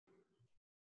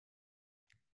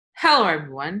Hello,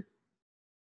 everyone.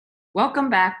 Welcome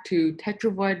back to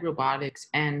Tetravoid Robotics,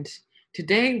 and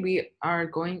today we are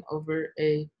going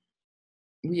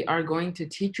to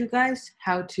teach you guys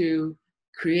how to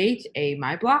create a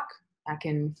MyBlock that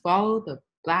can follow the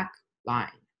black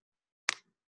line.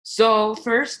 So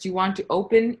first, you want to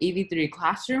open ev3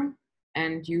 Classroom,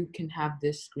 and you can have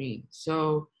this screen.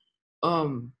 So,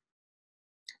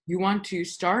 you want to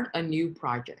start a new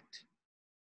project,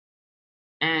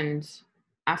 and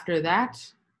after that.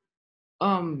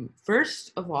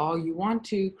 First of all, you want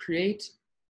to create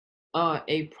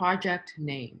a project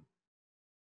name.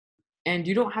 And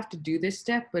you don't have to do this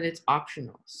step, but it's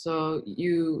optional. So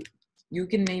you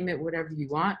can name it whatever you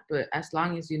want, but as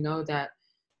long as you know that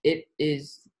it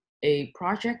is a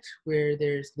project where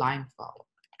there's line follow.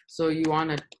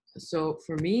 So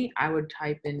for me, I would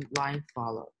type in line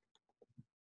follow.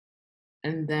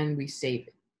 And then we save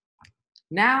it.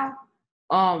 Now,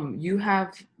 you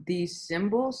have these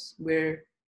symbols where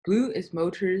blue is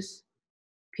motors,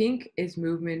 pink is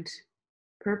movement,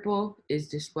 purple is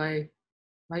display,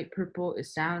 light purple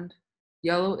is sound,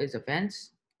 yellow is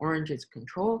events, orange is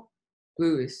control,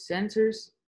 blue is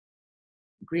sensors,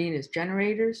 green is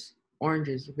generators, orange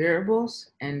is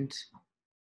variables, and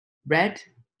red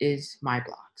is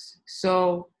MyBlocks.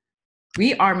 So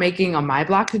we are making a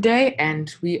MyBlock today,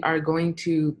 and we are going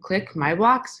to click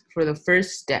MyBlocks for the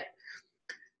first step.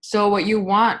 So what you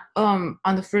want on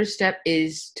the first step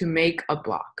is to make a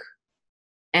block.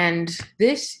 And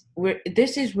this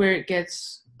is where it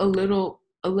gets a little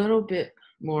bit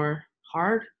more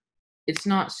hard. It's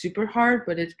not super hard,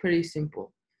 but it's pretty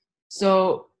simple.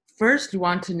 So first, you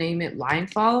want to name it line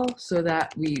follow so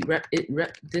that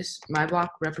this MyBlock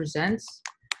represents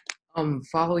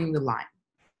following the line.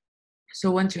 So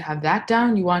once you have that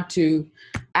down, you want to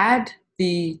add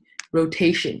the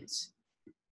rotations.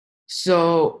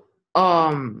 So,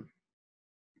 for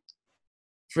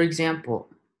example,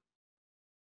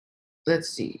 let's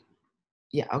see.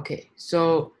 Yeah, okay.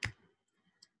 So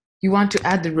you want to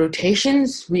add the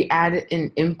rotations, we add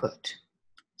an input.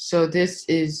 So this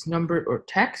is number or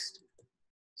text.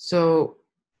 So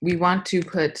we want to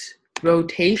put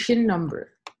rotation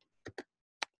number.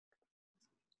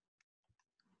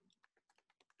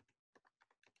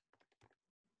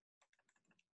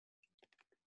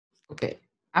 Okay.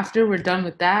 After we're done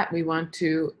with that, we want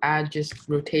to add just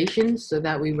rotations so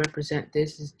that we represent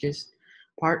this as just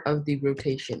part of the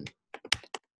rotation.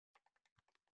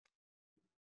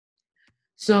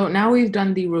 So now we've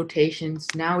done the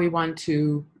rotations. Now we want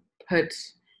to put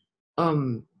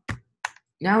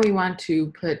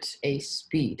a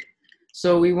speed.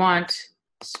 So we want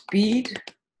speed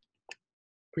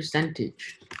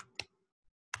percentage.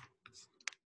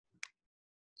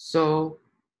 So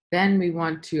then we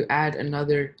want to add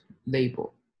another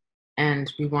label,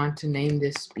 and we want to name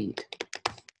this speed.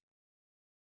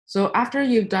 So after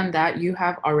you've done that, you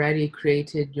have already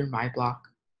created your MyBlock.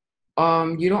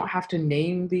 You don't have to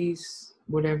name these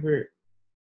whatever,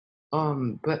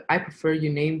 but I prefer you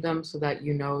name them so that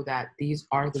you know that these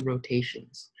are the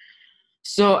rotations.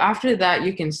 So after that,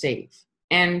 you can save.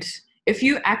 And if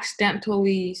you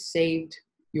accidentally saved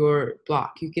your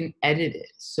block, you can edit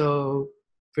it. So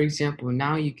for example,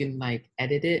 now you can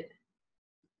edit it.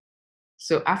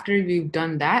 So after you've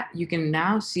done that, you can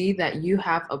now see that you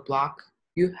have a block,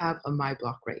 you have a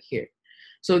MyBlock right here.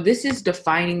 So this is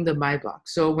defining the MyBlock.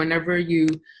 So whenever you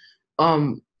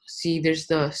see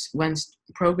when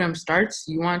program starts,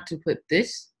 you want to put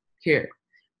this here.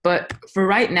 But for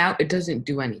right now, it doesn't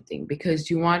do anything because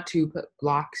you want to put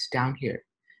blocks down here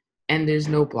and there's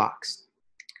no blocks.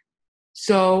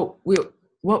 So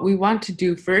what we want to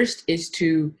do first is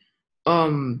to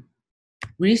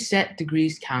reset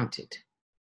degrees counted.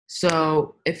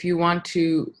 So if you want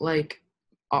to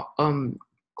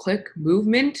click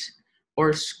movement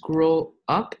or scroll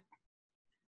up,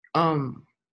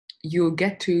 you'll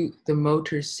get to the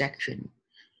motors section,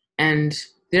 and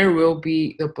there will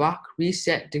be the block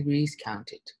reset degrees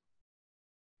counted.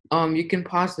 You can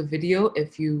pause the video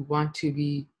if you want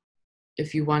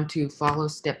to follow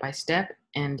step by step,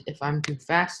 and if I'm too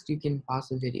fast, you can pause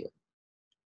the video.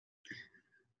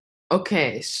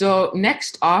 Okay, so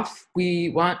next off,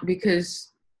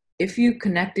 because if you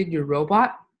connected your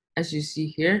robot, as you see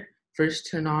here,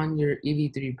 first turn on your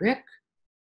ev3 brick,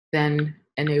 then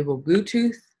enable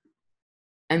Bluetooth,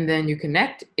 and then you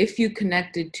connect. If you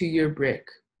connected to your brick,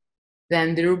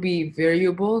 then there will be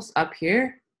variables up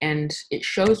here, and it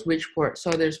shows which port.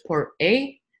 So there's port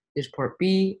A, there's port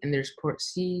B, and there's port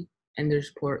C, and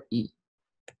there's port E.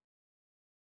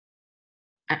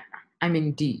 I'm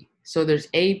in D. So there's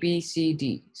A, B, C,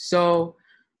 D. So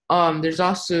There's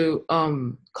also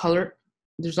color.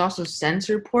 There's also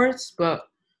sensor ports, but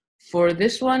for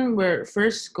this one, we're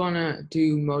first gonna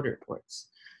do motor ports.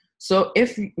 So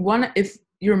if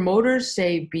your motors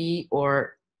say B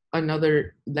or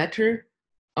another letter,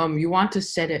 you want to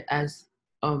set it as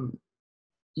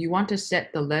you want to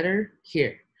set the letter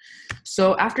here.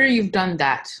 So after you've done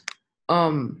that,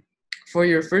 for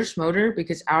your first motor,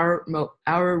 because our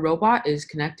robot is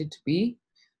connected to B,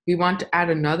 we want to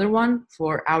add another one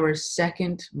for our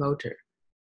second motor,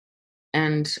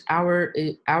 and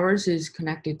ours is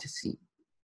connected to C.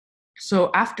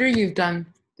 So after you've done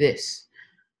this,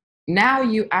 now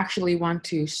you actually want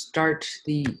to start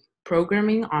the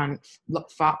programming on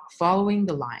following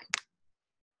the line.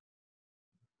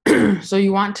 So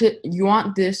you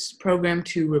want this program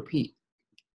to repeat.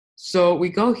 So we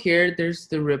go here, there's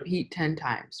the repeat 10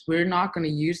 times. We're not going to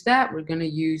use that. We're going to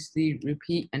use the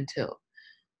repeat until.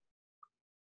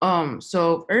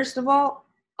 So first of all,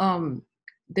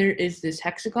 there is this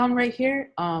hexagon right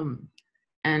here.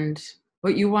 And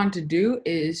what you want to do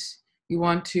is you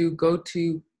want to go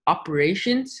to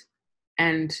operations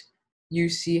and you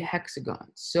see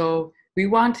hexagons. So we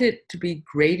want it to be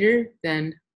greater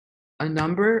than a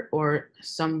number or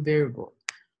some variable.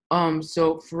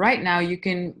 So for right now, you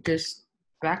can just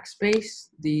backspace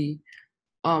the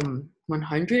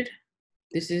 100.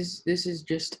 This is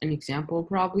just an example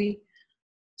probably.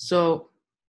 So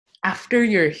after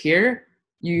you're here,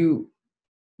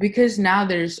 because now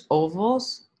there's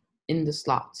ovals in the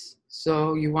slots.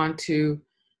 So you want to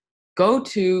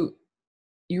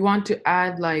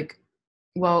add like,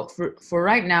 well, for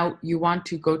right now, you want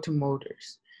to go to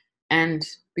motors. And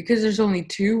because there's only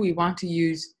 2, we want to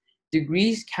use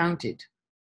degrees counted.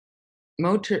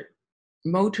 Motor,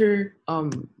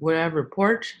 whatever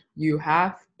port you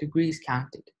have, degrees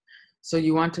counted. So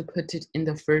you want to put it in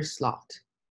the first slot.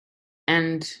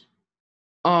 And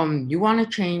you want to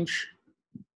change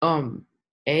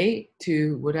A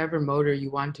to whatever motor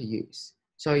you want to use.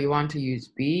 So you want to use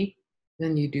B,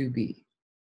 then you do B.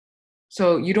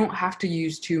 So you don't have to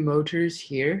use 2 motors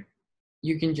here.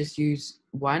 You can just use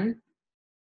 1.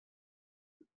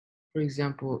 For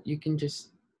example, you can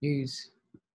just use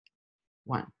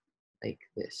 1 like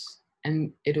this,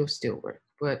 and it'll still work.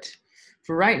 But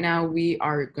for right now, we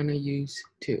are gonna use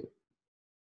 2.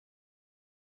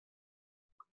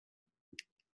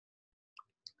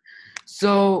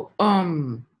 So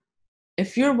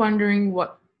if you're wondering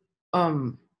what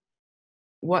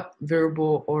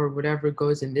variable or whatever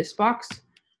goes in this box,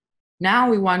 now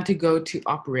we want to go to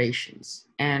operations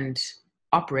and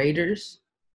operators.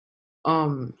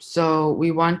 So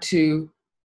we want to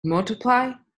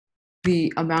multiply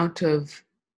the amount of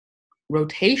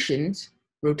rotation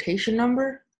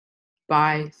number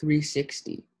by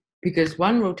 360, because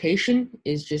 1 rotation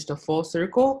is just a full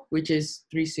circle, which is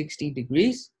 360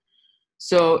 degrees.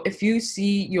 So if you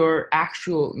see your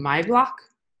actual MyBlock,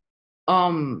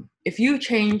 if you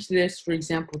change this, for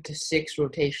example, to 6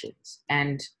 rotations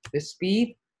and the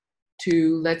speed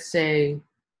to, let's say,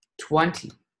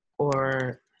 20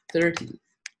 or 30,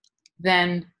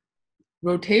 then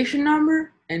rotation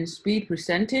number and speed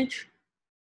percentage,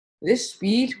 this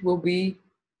speed will be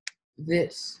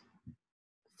this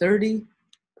 30%.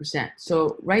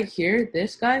 So right here,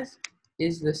 this, guys,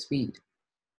 is the speed.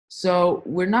 So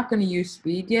we're not going to use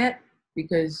speed yet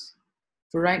because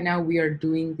for right now we are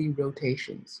doing the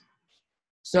rotations.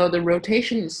 So the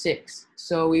rotation is 6.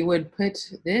 So we would put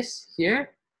this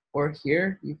here or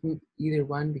here. You can either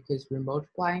one because we're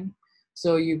multiplying.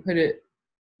 So you put it,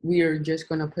 we are just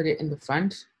going to put it in the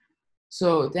front.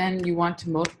 So then you want to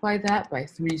multiply that by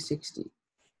 360.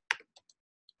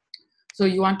 So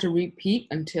you want to repeat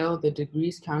until the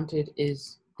degrees counted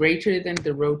is greater than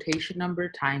the rotation number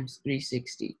times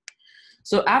 360.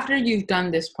 So after you've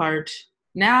done this part,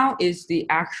 now is the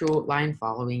actual line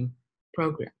following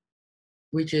program,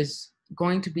 which is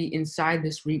going to be inside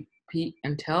this repeat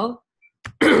until.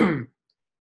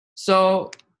 So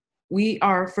we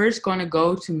are first going to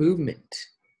go to movement,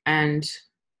 and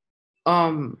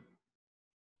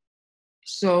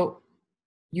so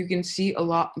you can see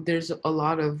there's a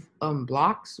lot of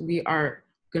blocks. We are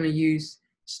going to use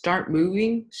start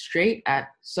moving straight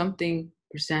at something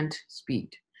 %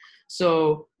 speed.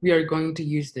 So we are going to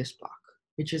use this block,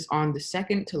 which is on the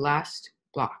second to last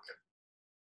block.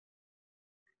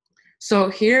 So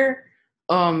here,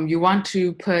 you want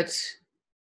to put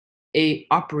a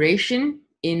operation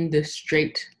in the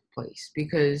straight place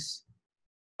because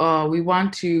we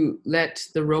want to let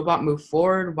the robot move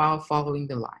forward while following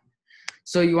the line.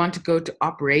 So you want to go to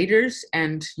operators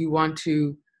and you want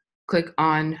to click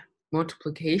on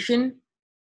multiplication.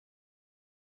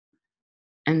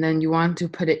 and then you want to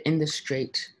put it in the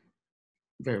straight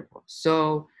variable.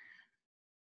 So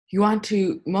you want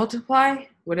to multiply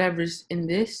whatever's in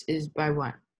this is by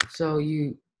 1. So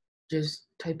you just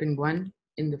type in 1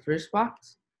 in the first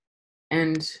box,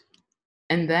 and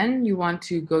then you want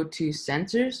to go to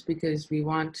sensors because we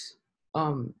want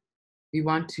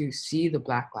to see the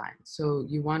black line. So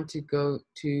you want to go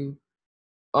to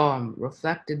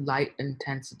reflected light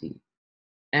intensity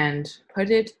and put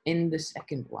it in the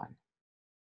second one.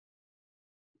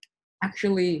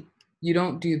 Actually, you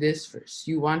don't do this first.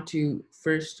 You want to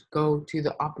first go to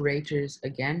the operators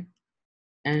again,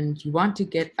 and you want to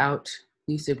get out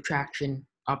the subtraction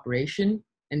operation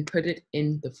and put it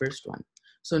in the first one.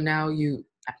 So now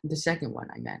the second one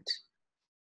I meant.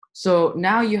 So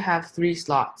now you have 3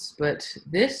 slots, but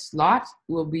this slot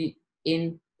will be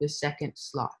in the second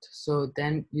slot. So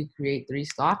then we create 3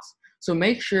 slots. So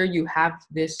make sure you have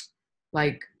this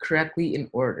like correctly in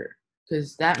order,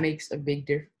 because that makes a big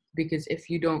difference. Because if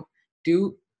you don't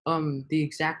do the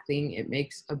exact thing, it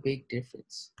makes a big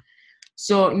difference.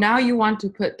 So now you want to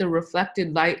put the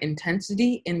reflected light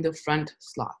intensity in the front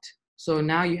slot. So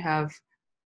now you have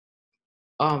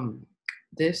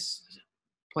this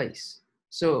place.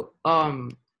 So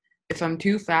if I'm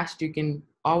too fast, you can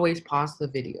always pause the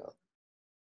video.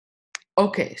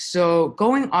 Okay, so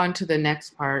going on to the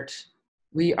next part,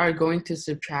 we are going to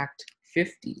subtract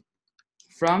 50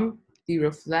 from the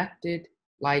reflected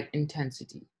light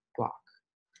intensity block.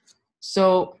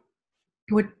 So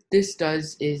what this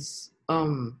does is,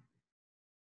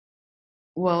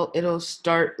 well, it'll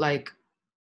start like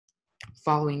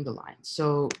following the line.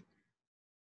 So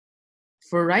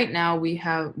for right now, we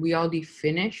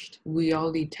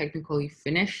already technically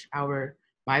finished our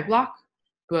my block,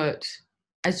 but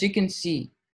as you can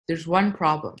see, there's one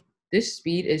problem. This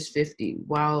speed is 50,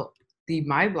 while the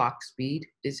my block speed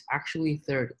is actually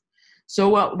 30. So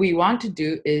what we want to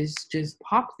do is just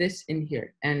pop this in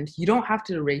here, and you don't have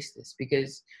to erase this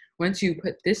because once you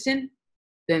put this in,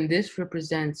 then this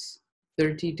represents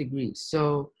 30 degrees.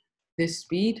 So this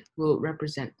speed will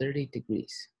represent 30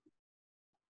 degrees.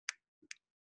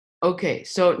 Okay,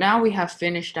 so now we have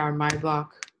finished our my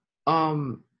block.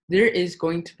 There is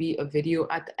going to be a video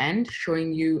at the end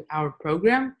showing you our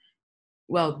program.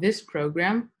 Well, this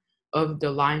program of the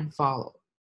line follow.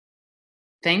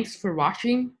 Thanks for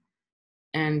watching,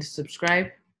 and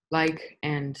subscribe, like,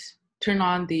 and turn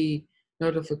on the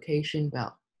notification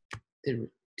bell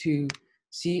to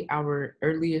see our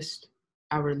latest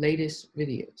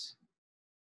videos.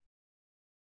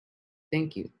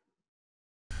 Thank you.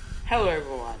 Hello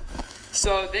everyone.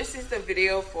 So this is the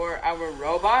video for our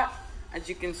robot. As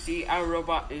you can see, our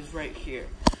robot is right here.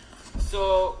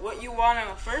 So what you want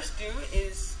to first do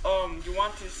is you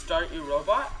want to start your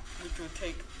robot, which will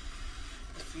take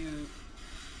a few.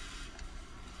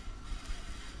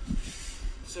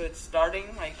 So it's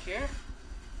starting like here.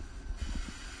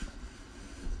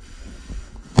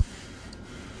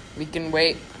 We can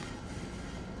wait.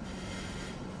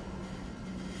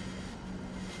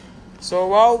 So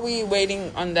while we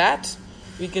waiting on that,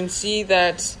 we can see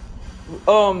that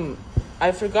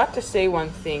I forgot to say one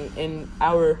thing in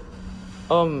our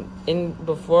the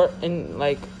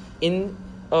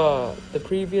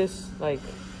previous like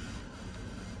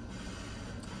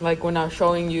when I was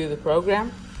showing you the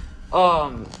program.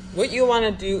 What you want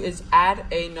to do is add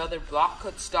another block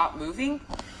called stop moving,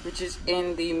 which is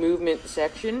in the movement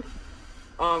section.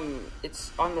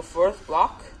 It's on the 4th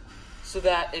block, so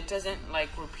that it doesn't like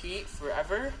repeat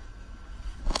forever.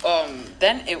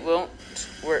 Then it won't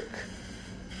work.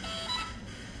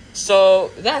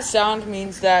 So that sound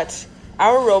means that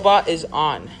our robot is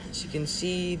on. As you can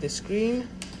see the screen.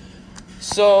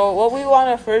 So what we want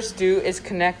to first do is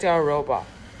connect our robot.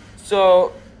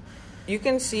 So you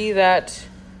can see that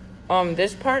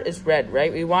this part is red,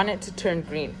 right? We want it to turn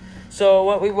green. So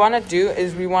what we want to do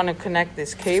is we want to connect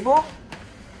this cable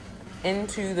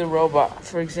into the robot.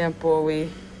 For example,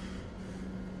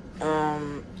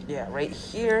 right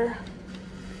here.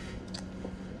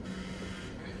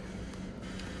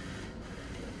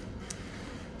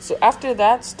 So after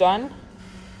that's done,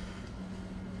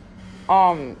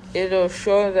 it'll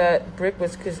show that brick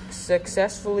was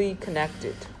successfully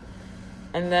connected.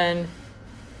 And then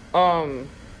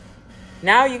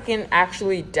now you can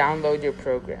actually download your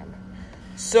program.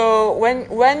 So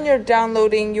when you're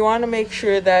downloading, you want to make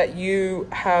sure that you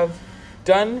have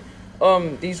done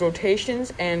these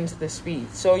rotations and the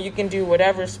speed. So you can do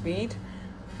whatever speed.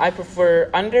 I prefer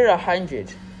under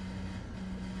 100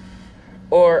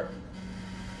 or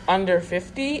under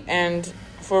 50. And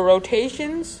for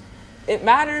rotations, it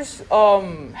matters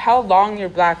how long your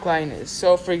black line is.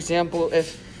 So for example,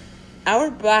 if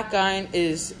our black line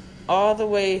is all the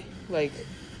way like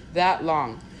that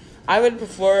long. I would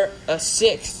prefer a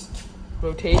 6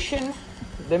 rotation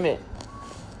limit.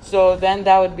 So then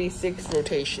that would be 6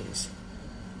 rotations.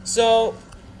 So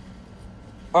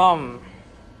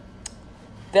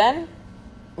then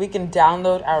we can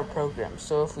download our program.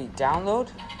 So if we download,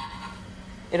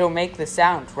 it'll make the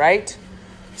sound, right?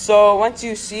 So once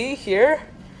you see here,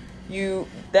 you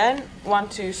then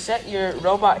want to set your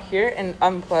robot here and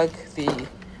unplug the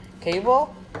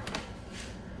cable.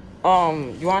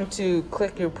 You want to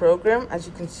click your program. As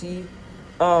you can see,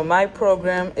 my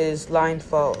program is line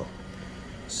follow.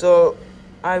 So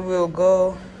I will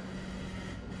go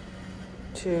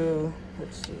to,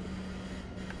 let's see.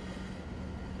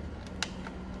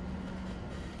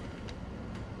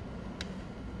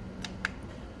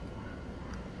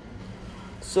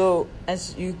 So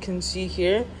as you can see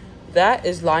here, that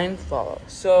is line follow.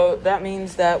 So that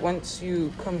means that once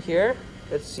you come here,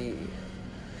 let's see.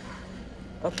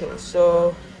 Okay,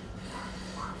 so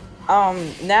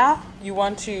now you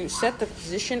want to set the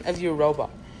position of your robot.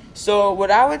 So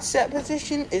what I would set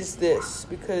position is this,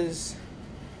 because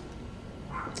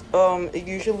it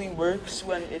usually works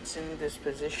when it's in this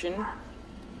position.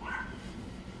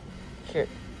 Here.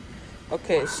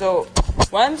 Okay, so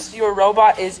once your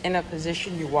robot is in a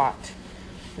position you want,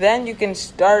 then you can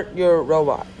start your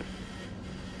robot.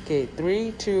 Okay,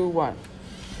 3, 2, 1.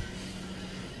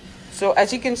 So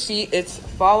as you can see, it's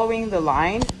following the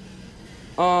line.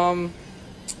 And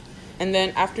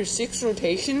then after 6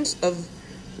 rotations of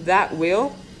that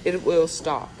wheel, it will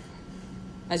stop.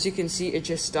 As you can see, it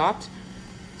just stopped.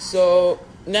 So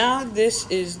now this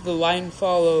is the line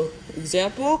follow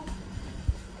example,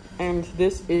 and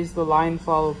this is the line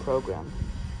follow program.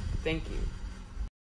 Thank you.